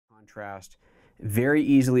Contrast, very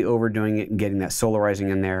easily overdoing it and getting that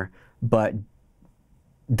solarizing in there, but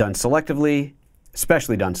done selectively,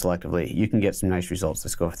 especially done selectively, you can get some nice results.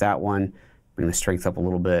 Let's go with that one. Bring the strength up a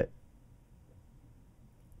little bit.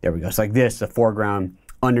 There we go. It's like this, the foreground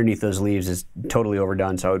underneath those leaves is totally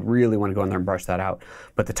overdone, so I would really want to go in there and brush that out.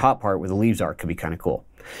 But the top part where the leaves are could be kind of cool.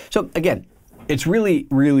 So again, it's really,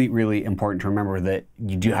 really, really important to remember that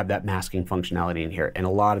you do have that masking functionality in here, and a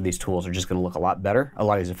lot of these tools are just going to look a lot better. A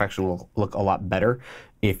lot of these effects will look a lot better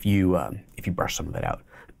if you brush some of it out.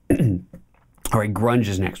 All right, grunge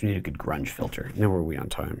is next. We need a good grunge filter. Now where are we on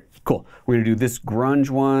time? Cool. We're going to do this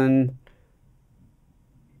grunge one.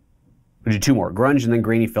 We'll do two more, grunge and then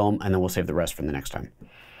grainy film, and then we'll save the rest for the next time.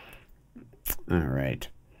 All right.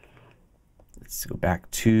 Let's go back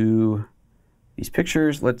to these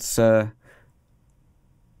pictures. Let's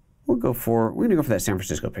we're gonna go for that San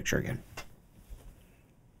Francisco picture again.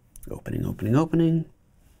 Opening, opening, opening.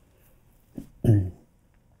 And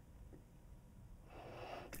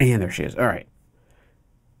there she is. All right.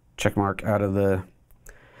 Check mark out of the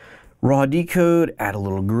raw decode, add a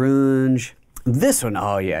little grunge. This one,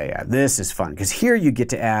 oh yeah, this is fun, because here you get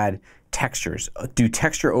to add textures, do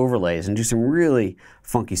texture overlays, and do some really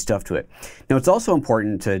funky stuff to it. Now it's also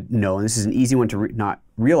important to know, and this is an easy one to not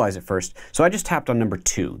realize at first, so I just tapped on number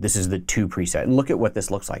 2. This is the 2 preset, and look at what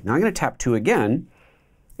this looks like. Now I'm going to tap 2 again,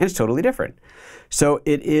 and it's totally different. So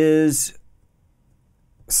it is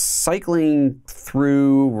cycling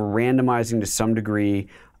through, randomizing to some degree,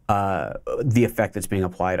 the effect that's being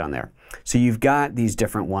applied on there. So you've got these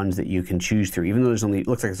different ones that you can choose through. Even though there's only, it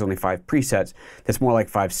looks like there's only 5 presets, that's more like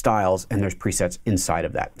 5 styles, and there's presets inside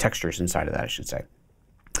of that, textures inside of that, I should say.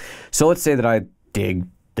 So let's say that I dig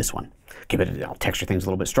this one. Okay, but I'll texture things a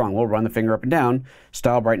little bit strong. We'll run the finger up and down,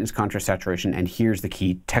 style, brightness, contrast, saturation, and here's the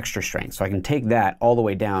key, texture strength. So I can take that all the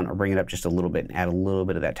way down or bring it up just a little bit and add a little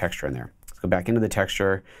bit of that texture in there. Let's go back into the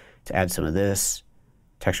texture to add some of this.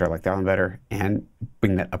 Texture, I like that one better, and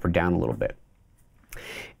bring that up or down a little bit.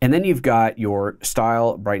 And then you've got your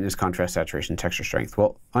style, brightness, contrast, saturation, texture strength.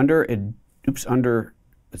 Well, let's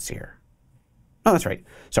see here. Oh, that's right,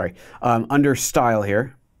 sorry. Under style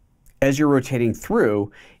here, as you're rotating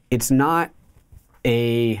through, it's not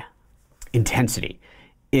a intensity.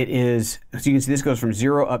 It is, so you can see this goes from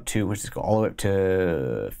 0 up to, what's this go, all the way up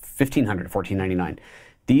to 1500, 1499.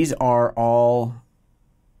 These are all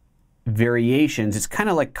variations. It's kind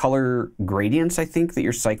of like color gradients, I think, that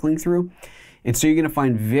you're cycling through. And so you're going to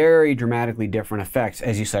find very dramatically different effects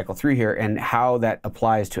as you cycle through here, and how that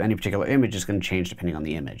applies to any particular image is going to change depending on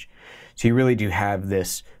the image. So you really do have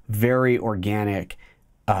this very organic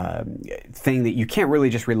thing that you can't really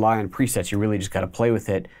just rely on presets. You really just got to play with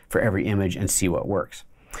it for every image and see what works.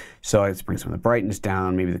 So let's bring some of the brightness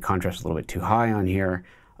down. Maybe the contrast is a little bit too high on here.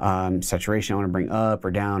 Saturation I want to bring up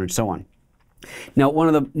or down, and so on. Now, one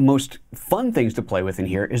of the most fun things to play with in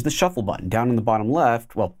here is the shuffle button. Down in the bottom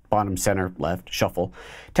left, well, bottom center left, shuffle.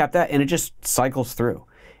 Tap that and it just cycles through.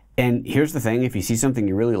 And here's the thing, if you see something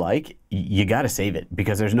you really like, you got to save it,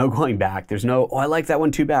 because there's no going back. There's no, oh, I like that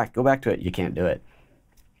one too back, go back to it. You can't do it.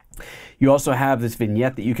 You also have this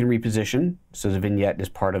vignette that you can reposition. So the vignette is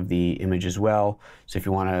part of the image as well. So if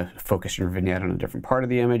you want to focus your vignette on a different part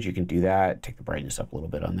of the image, you can do that. Take the brightness up a little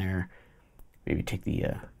bit on there. Maybe take the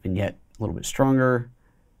vignette a little bit stronger.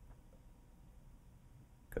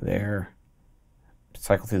 Go there.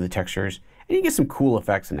 Cycle through the textures, and you get some cool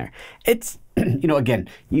effects in there. It's, you know, again,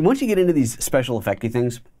 once you get into these special effecty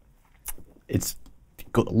things, a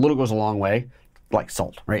little goes a long way, like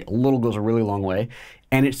salt, right? A little goes a really long way,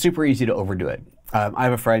 and it's super easy to overdo it. I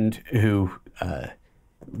have a friend who,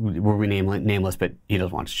 will remain nameless, but he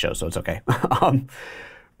doesn't want to show, so it's okay.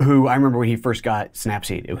 Who I remember when he first got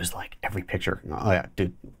Snapseed, it was like every picture, oh yeah,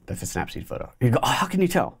 dude, that's a Snapseed photo. You go, oh, how can you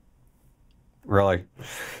tell? Really?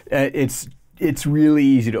 It's really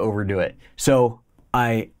easy to overdo it. So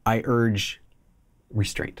I urge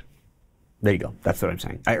restraint. There you go, that's what I'm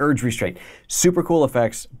saying. I urge restraint. Super cool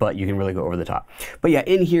effects, but you can really go over the top. But yeah,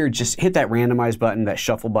 in here, just hit that randomize button, that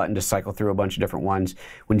shuffle button to cycle through a bunch of different ones.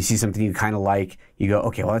 When you see something you kind of like, you go,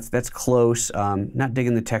 okay, well that's close. Not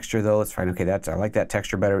digging the texture though, let's find, okay, I like that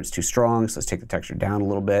texture better, it's too strong, so let's take the texture down a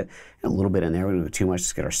little bit, and a little bit in there. We don't do too much,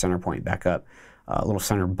 just get our center point back up. A little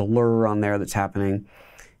center blur on there that's happening.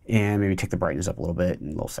 And maybe take the brightness up a little bit and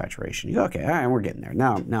a little saturation. You go, okay, all right, we're getting there.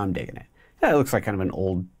 Now I'm digging it. Yeah, it looks like kind of an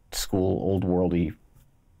old school, old worldy,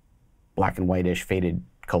 black and whitish, faded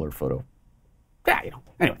colored photo. Yeah, you know,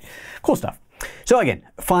 anyway, cool stuff. So again,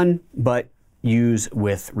 fun, but use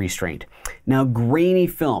with restraint. Now, grainy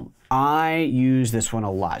film. I use this one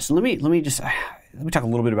a lot. So let me talk a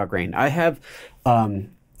little bit about grain. I have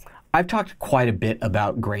I've talked quite a bit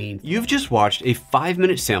about grain. You've just watched a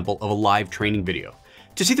 5-minute sample of a live training video.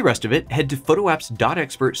 To see the rest of it, head to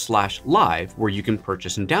PhotoApps.Expert/live, where you can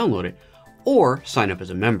purchase and download it, or sign up as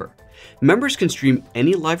a member. Members can stream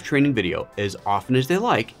any live training video as often as they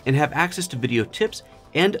like and have access to video tips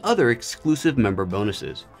and other exclusive member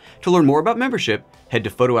bonuses. To learn more about membership, head to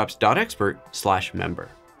PhotoApps.Expert/member.